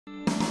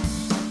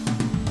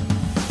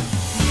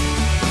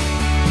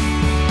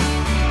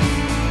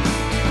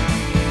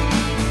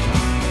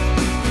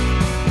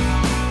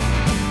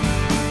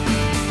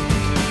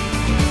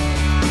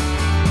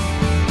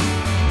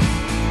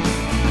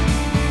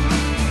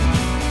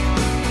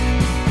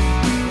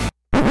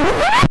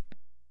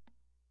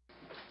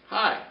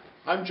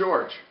I'm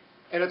George,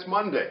 and it's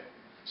Monday,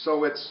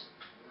 so it's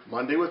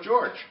Monday with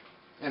George.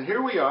 And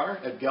here we are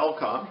at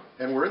Galcom,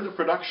 and we're in the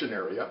production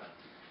area,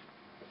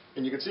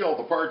 and you can see all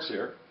the parts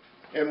here,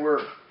 and we're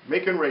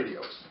making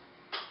radios.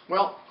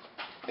 Well,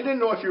 I didn't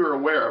know if you were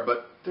aware,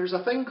 but there's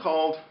a thing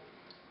called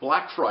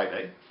Black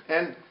Friday,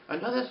 and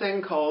another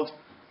thing called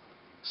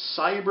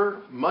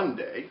Cyber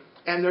Monday,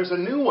 and there's a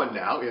new one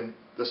now in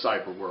the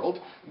cyber world,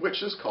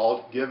 which is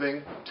called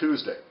Giving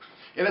Tuesday.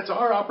 And it's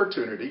our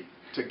opportunity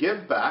to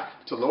give back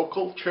to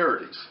local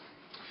charities.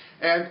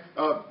 And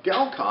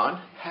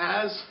Galcom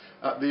has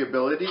the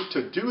ability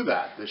to do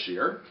that this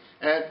year.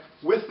 And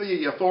with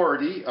the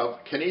authority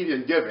of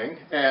Canadian Giving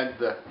and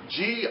the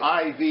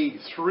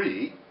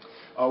GIV3,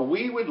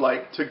 we would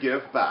like to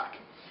give back.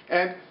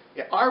 And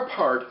our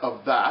part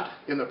of that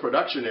in the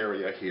production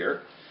area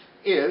here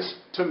is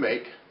to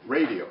make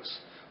radios.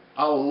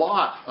 A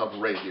lot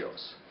of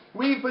radios.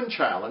 We've been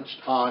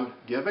challenged on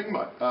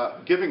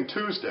Giving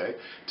Tuesday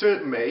to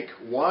make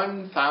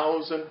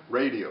 1,000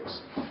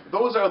 radios.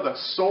 Those are the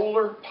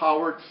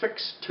solar-powered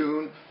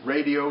fixed-tune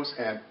radios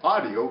and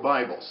audio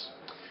Bibles.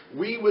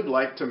 We would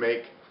like to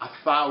make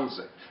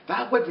 1,000.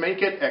 That would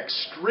make it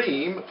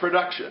extreme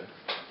production.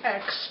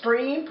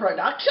 Extreme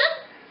production?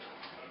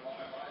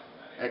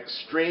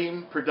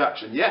 Extreme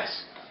production,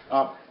 yes.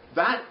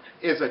 That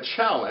is a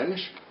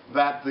challenge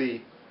that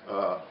the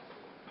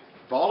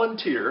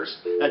volunteers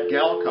at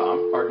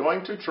Galcom are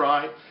going to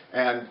try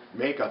and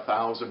make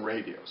 1,000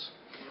 radios.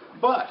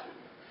 But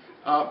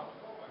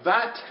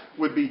that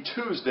would be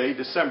Tuesday,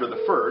 December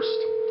the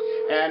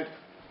 1st, and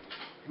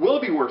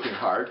we'll be working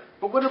hard,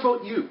 but what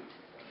about you?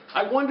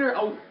 I wonder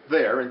out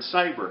there in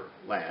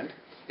Cyberland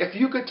if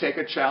you could take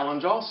a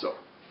challenge also.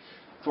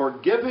 For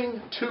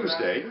Giving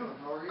Tuesday,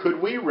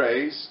 could we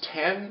raise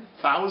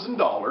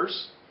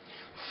 $10,000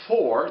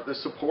 for the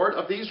support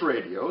of these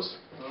radios?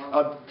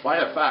 By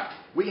a fact,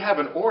 we have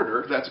an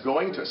order that's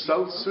going to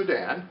South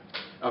Sudan,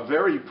 a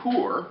very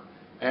poor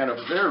and a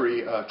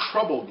very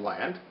troubled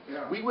land.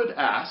 We would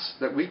ask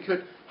that we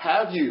could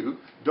have you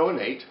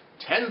donate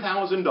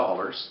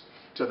 $10,000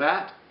 to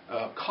that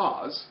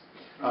cause.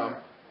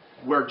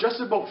 We're just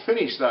about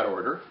finished that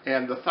order,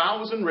 and the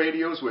 1,000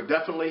 radios would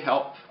definitely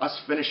help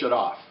us finish it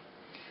off.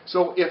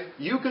 So if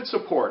you could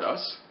support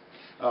us,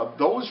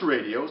 those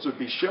radios would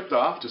be shipped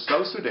off to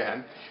South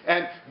Sudan,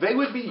 and they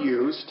would be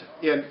used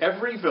in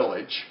every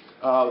village,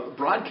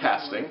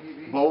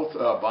 broadcasting both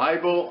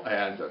Bible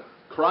and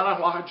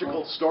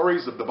chronological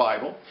stories of the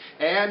Bible,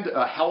 and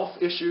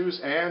health issues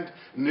and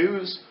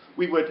news.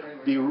 We would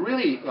be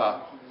really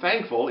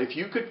thankful if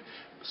you could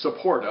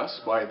support us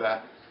by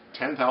that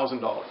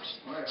 $10,000.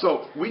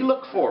 So we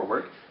look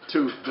forward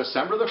to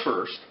December the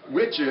 1st,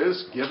 which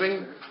is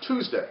Giving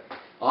Tuesday.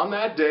 On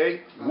that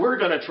day, we're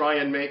going to try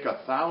and make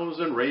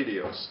 1,000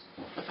 radios.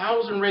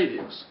 1,000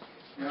 radios.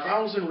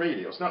 1,000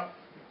 radios. Now,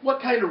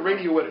 what kind of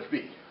radio would it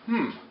be?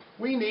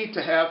 We need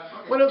to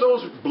have one of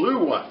those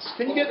blue ones.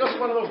 Can you get us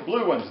one of those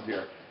blue ones,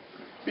 dear?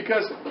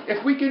 Because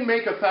if we can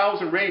make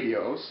 1,000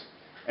 radios,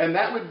 and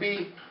that would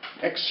be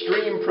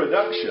extreme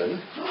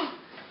production.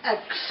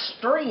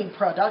 Extreme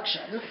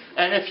production?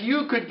 And if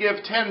you could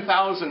give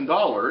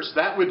 $10,000,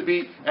 that would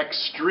be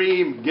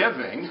extreme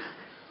giving.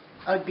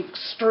 I'd be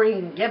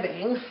extreme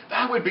giving.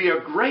 That would be a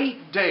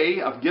great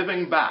day of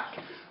giving back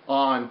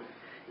on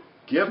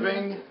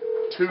Giving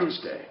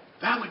Tuesday.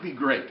 That would be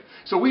great.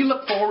 So we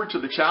look forward to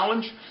the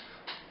challenge.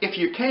 If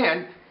you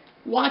can,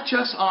 watch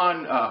us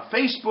on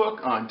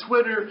Facebook, on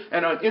Twitter,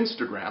 and on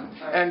Instagram,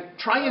 and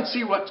try and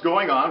see what's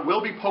going on.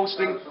 We'll be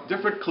posting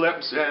different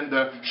clips and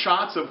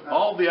shots of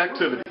all the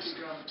activities.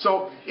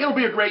 So it'll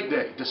be a great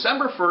day.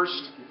 December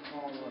 1st,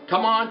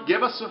 come on,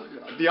 give us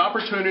the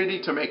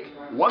opportunity to make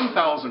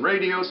 1,000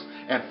 radios,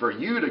 and for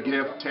you to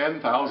give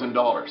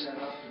 $10,000.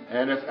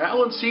 And if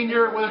Alan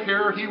Sr. were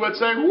here, he would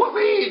say,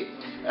 whoopee!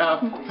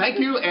 Thank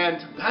you, and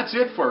that's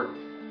it for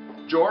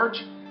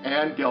George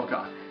and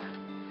Galcom.